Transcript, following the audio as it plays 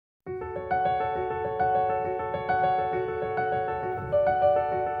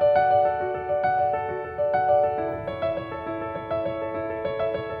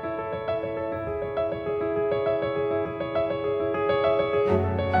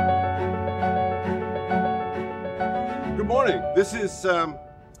morning. This is a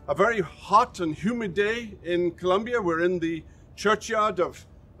very hot and humid day in Columbia. We're in the churchyard of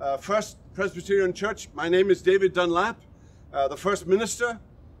First Presbyterian Church. My name is David Dunlap, the first minister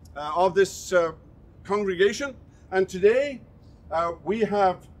of this congregation. And today we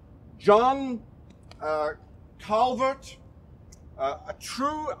have John Calvert, a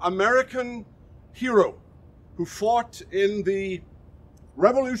true American hero who fought in the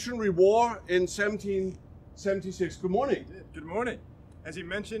Revolutionary War in 1776. Good morning. Good morning. As you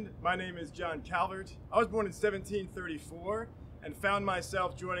mentioned, my name is John Calvert. I was born in 1734 and found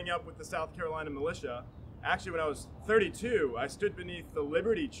myself joining up with the South Carolina militia. Actually, when I was 32, I stood beneath the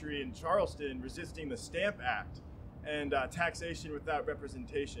Liberty Tree in Charleston resisting the Stamp Act and taxation without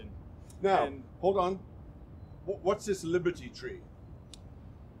representation. Now, hold on. What's this Liberty Tree?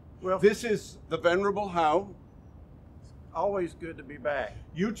 Well, This is the Venerable Howe. always good to be back.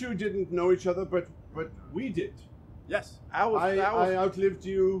 You two didn't know each other, but we did. Yes, I outlived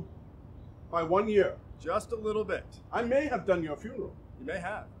you by 1 year. just a little bit. I may have done your funeral. You may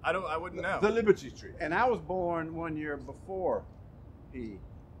have. I wouldn't know. The Liberty Tree. And I was born 1 year before he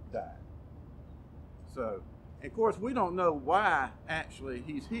died. So, of course, we don't know why actually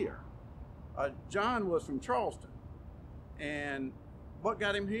he's here. John was from Charleston. And what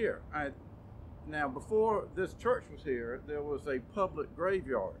got him here? Now, before this church was here, there was a public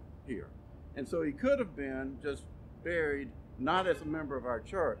graveyard here. And so he could have been just buried, not as a member of our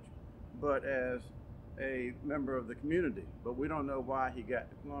church, but as a member of the community. But we don't know why he got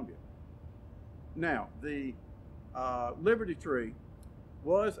to Columbia. Now, the Liberty Tree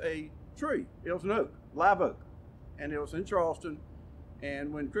was a tree. It was an oak, live oak. And it was in Charleston.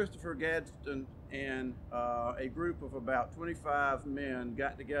 And when Christopher Gadsden and a group of about 25 men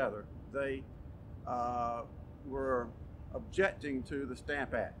got together, they were objecting to the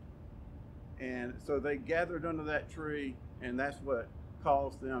Stamp Act. And so they gathered under that tree, and that's what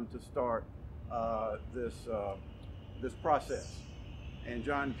caused them to start this process. And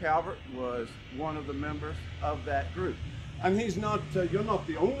John Calvert was one of the members of that group. And he's not. You're not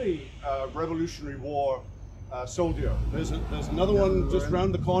the only Revolutionary War soldier. There's another one just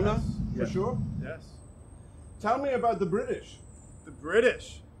around the corner, for sure. Yes. Tell me about the British. The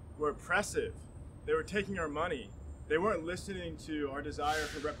British were oppressive. They were taking our money. They weren't listening to our desire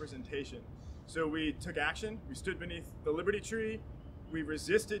for representation. So we took action. We stood beneath the Liberty Tree. We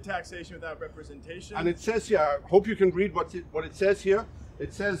resisted taxation without representation. And it says here, I hope you can read what it says here.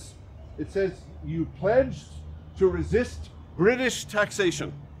 It says you pledged to resist British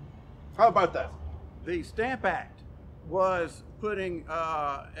taxation. How about that? The Stamp Act was putting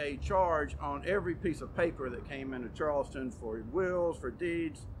a charge on every piece of paper that came into Charleston for wills, for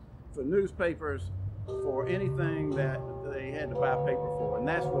deeds, for newspapers, for anything that they had to buy paper for. And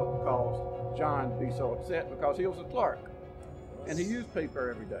that's what caused John to be so upset, because he was a clerk and he used paper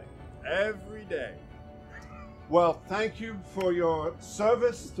every day. Every day. Well, thank you for your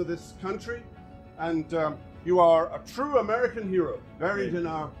service to this country, and you are a true American hero, buried in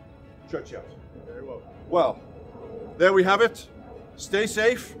our churchyard. Very welcome. Well, there we have it. Stay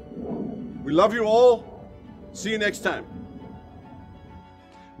safe. We love you all. See you next time.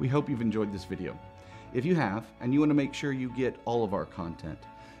 We hope you've enjoyed this video. If you have, and you want to make sure you get all of our content,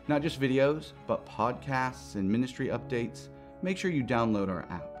 not just videos, but podcasts and ministry updates, make sure you download our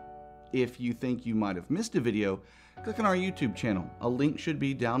app. If you think you might have missed a video, click on our YouTube channel. A link should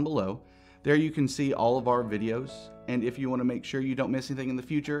be down below. There you can see all of our videos, and if you want to make sure you don't miss anything in the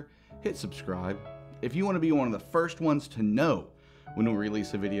future, hit subscribe. If you want to be one of the first ones to know when we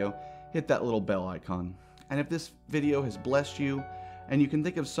release a video, hit that little bell icon. And if this video has blessed you, and you can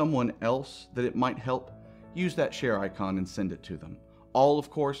think of someone else that it might help, use that share icon and send it to them. All, of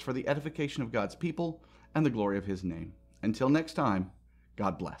course, for the edification of God's people and the glory of His name. Until next time,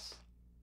 God bless.